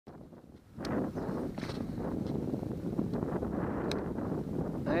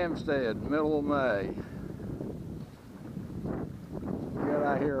Amistad, middle of May. Got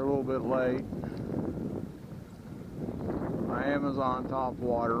out here a little bit late. My Amazon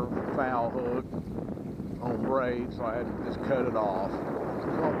topwater foul hook on braid, so I had to just cut it off.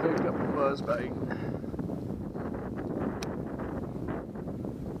 So I picked up a buzzbait.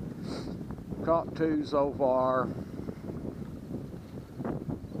 Caught 2 so far.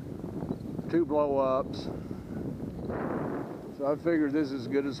 2 blow-ups. So I figured this is as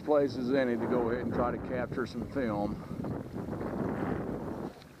good a place as any to go ahead and try to capture some film.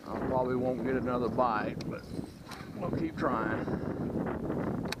 I probably won't get another bite, but we'll keep trying.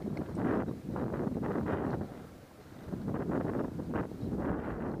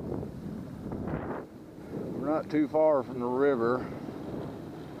 We're not too far from the river.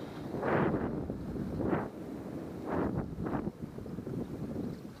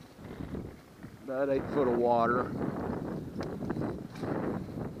 About 8 foot of water.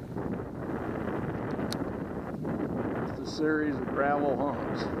 Just a series of gravel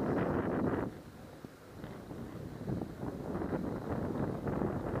humps.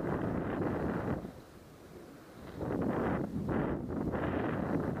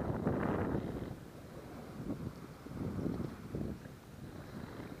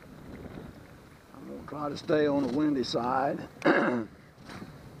 I'm going to try to stay on the windy side.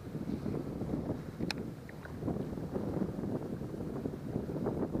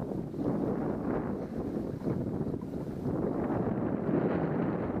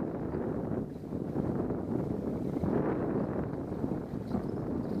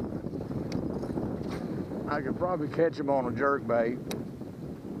 I could probably catch him on a jerkbait,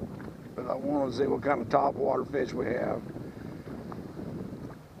 but I want to see what kind of topwater fish we have.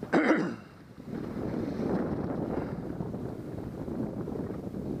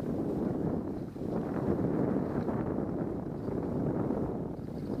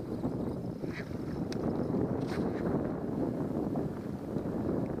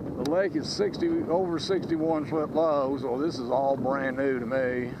 The lake is over 61 foot low, so this is all brand new to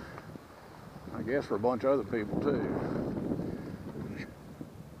me. I guess for a bunch of other people too.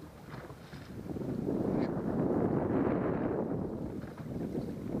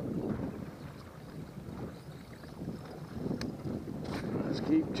 Let's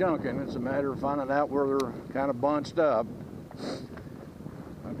keep chunking. It's a matter of finding out where they're kind of bunched up.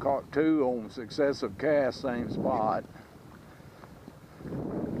 I caught 2 on successive casts, same spot.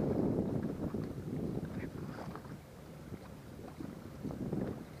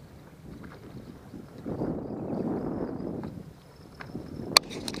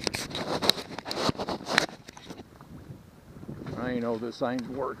 I ain't know if this thing's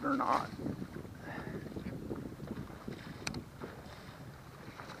working or not.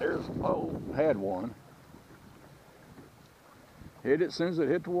 There's, oh, had one. Hit it as soon as it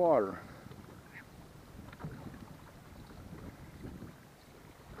hit the water.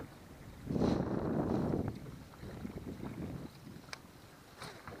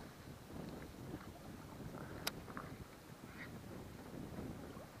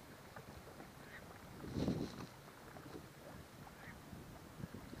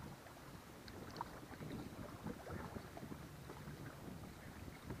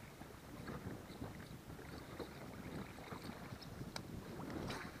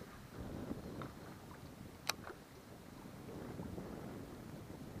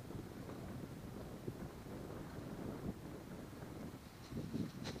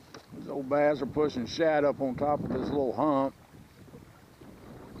 Old bass are pushing shad up on top of this little hump,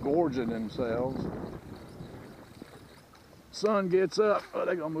 gorging themselves. Sun gets up, oh,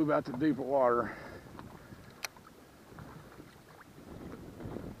 they're gonna move out to deeper water.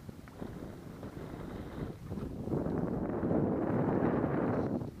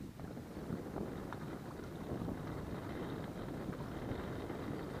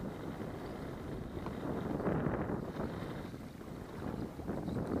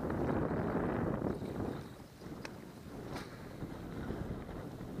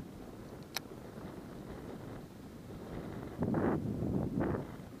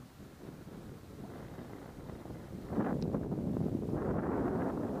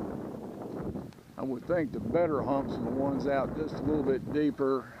 I would think the better humps are the ones out just a little bit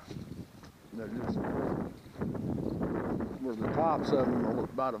deeper. They're just where the tops of them are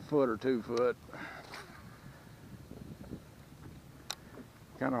about 1 foot or 2 foot.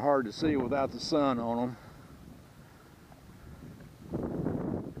 Kind of hard to see without the sun on them.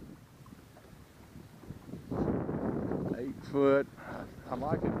 8 foot. I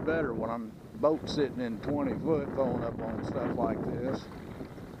like it better when I'm boat sitting in 20 foot throwing up on stuff like this.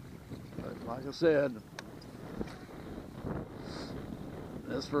 But like I said,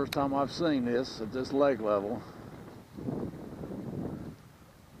 This is the first time I've seen this at this lake level.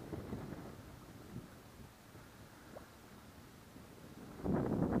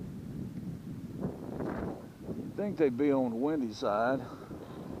 You'd think they'd be on the windy side.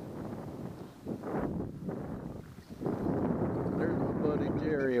 There's my buddy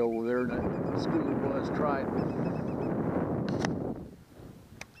Jerry over there in that school bus Triton.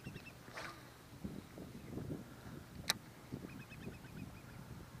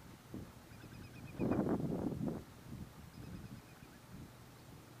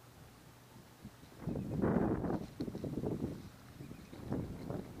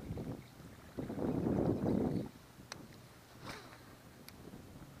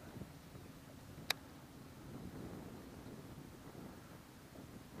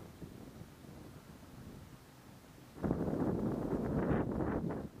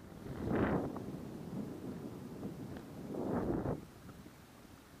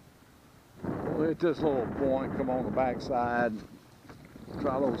 At this little point, come on the backside,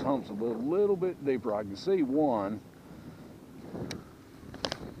 try those humps a little bit deeper. I can see one.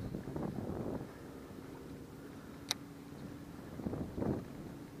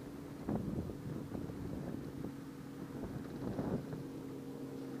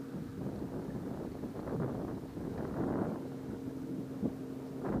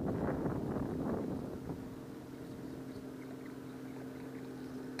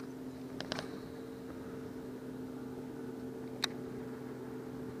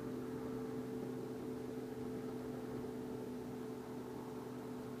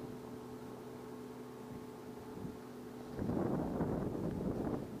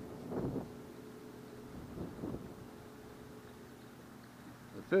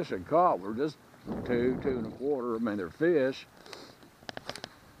 Fish I caught were just 2, 2 1/4. I mean, they're fish,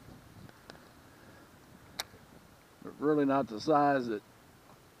 but really not the size that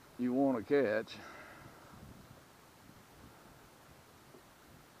you want to catch.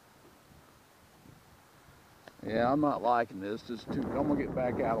 Yeah, I'm not liking this. Just too. I'm gonna get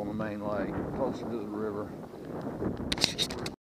back out on the main lake, closer to the river.